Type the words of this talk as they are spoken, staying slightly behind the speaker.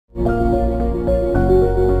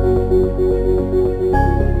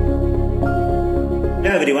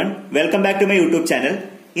everyone, welcome back to my YouTube channel.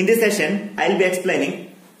 In this session, I will be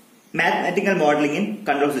explaining mathematical modeling in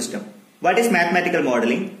control system. What is mathematical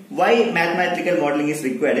modeling? Why mathematical modeling is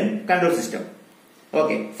required in control system?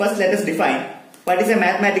 Okay, first let us define what is a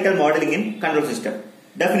mathematical modeling in control system.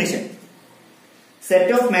 Definition: set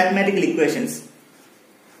of mathematical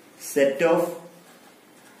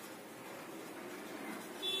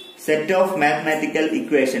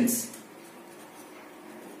equations,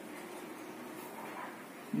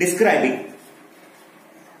 describing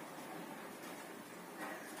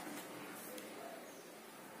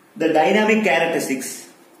the dynamic characteristics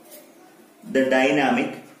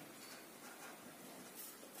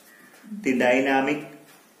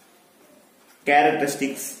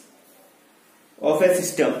of a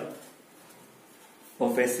system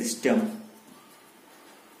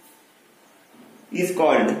is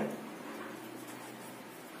called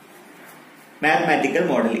mathematical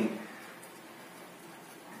modeling.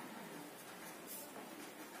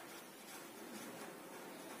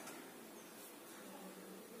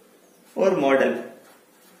 Or model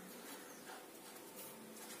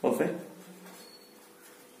of a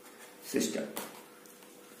system.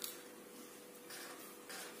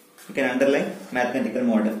 You can underline mathematical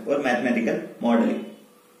model or mathematical modeling.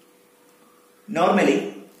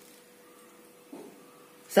 Normally,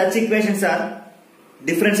 such equations are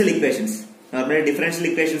differential equations. Normally, differential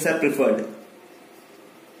equations are preferred.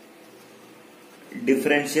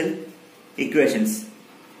 Differential equations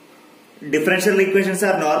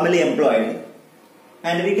are normally employed,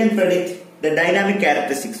 and we can predict the dynamic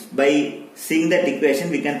characteristics. By seeing that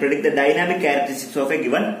equation, we can predict the dynamic characteristics of a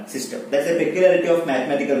given system. That's a peculiarity of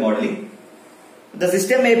mathematical modeling. The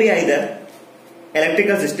system may be either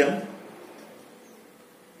electrical system,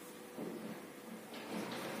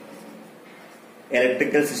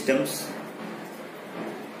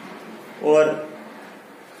 or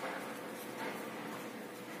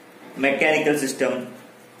mechanical system,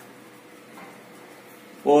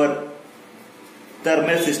 or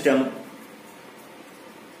thermal system,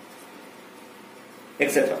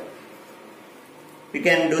 etc. We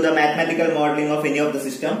can do the mathematical modeling of any of the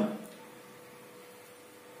system.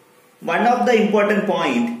 One of the important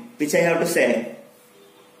point which I have to say,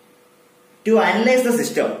 to analyze the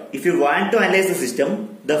system, if you want to analyze the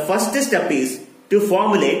system, the first step is to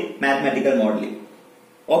formulate mathematical modeling.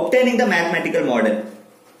 Obtaining the mathematical model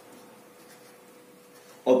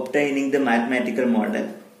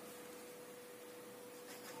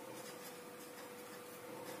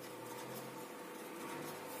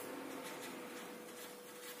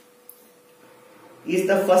is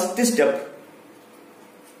the first procedure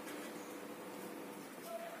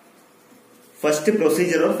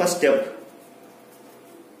or first step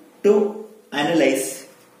to analyze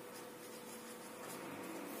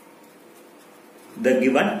the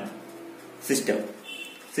given system.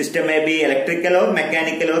 System may be electrical or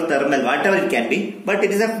mechanical or thermal, whatever it can be, but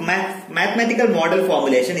it is a mathematical model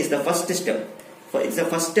formulation is the first step. It's the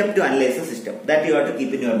first step to analyze the system. That you have to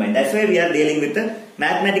keep in your mind. That's why we are dealing with the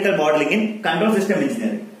mathematical modeling in control system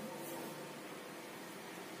engineering.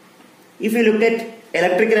 If you look at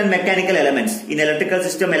electrical and mechanical elements, in electrical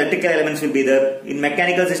system, electrical elements will be there. In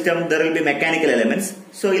mechanical system, there will be mechanical elements.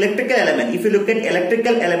 So electrical element, if you look at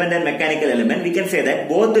electrical element and mechanical element, we can say that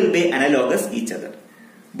both will be analogous each other.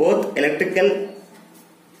 Both electrical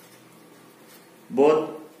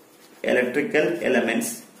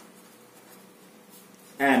elements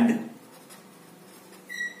and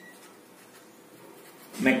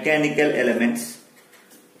mechanical elements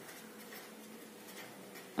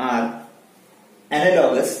are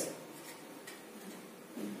analogous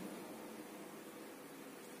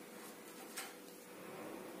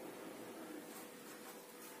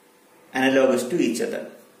to each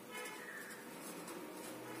other.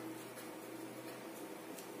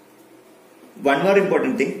 One more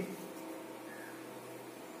important thing,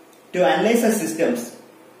 to analyze the systems,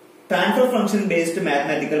 transfer function based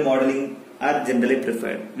mathematical modeling are generally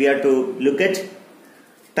preferred. We have to look at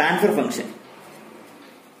transfer function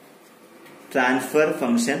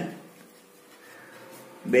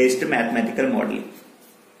based mathematical modeling.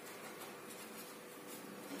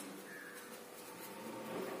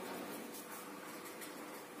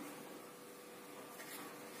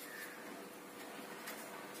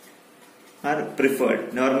 Are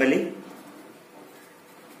preferred, normally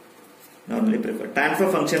preferred.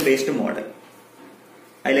 Transfer function based model.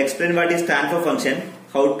 I'll explain what is transfer function,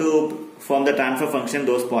 how to form the transfer function,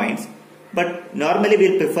 those points. But normally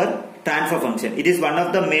we'll prefer transfer function. It is one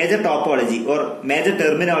of the major topology or major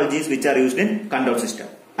terminologies which are used in control system.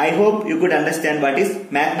 I hope you could understand what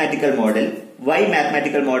is mathematical model, why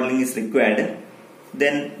mathematical modeling is required,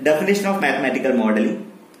 then definition of mathematical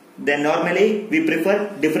modeling. Then normally we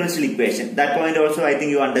prefer differential equation. That point also I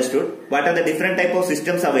think you understood. What are the different type of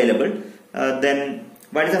systems available? Then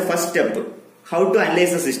what is the first step? How to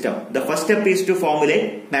analyze the system? The first step is to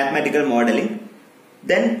formulate mathematical modeling.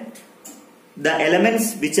 Then the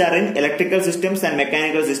elements which are in electrical systems and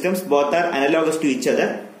mechanical systems both are analogous to each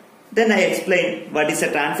other. Then I explain what is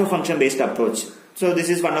a transfer function based approach. So this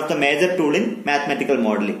is one of the major tool in mathematical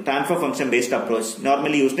modeling. Transfer function based approach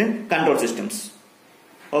normally used in control systems.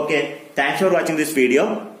 Okay, thanks for watching this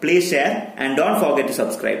video. Please share and don't forget to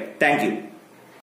subscribe. Thank you.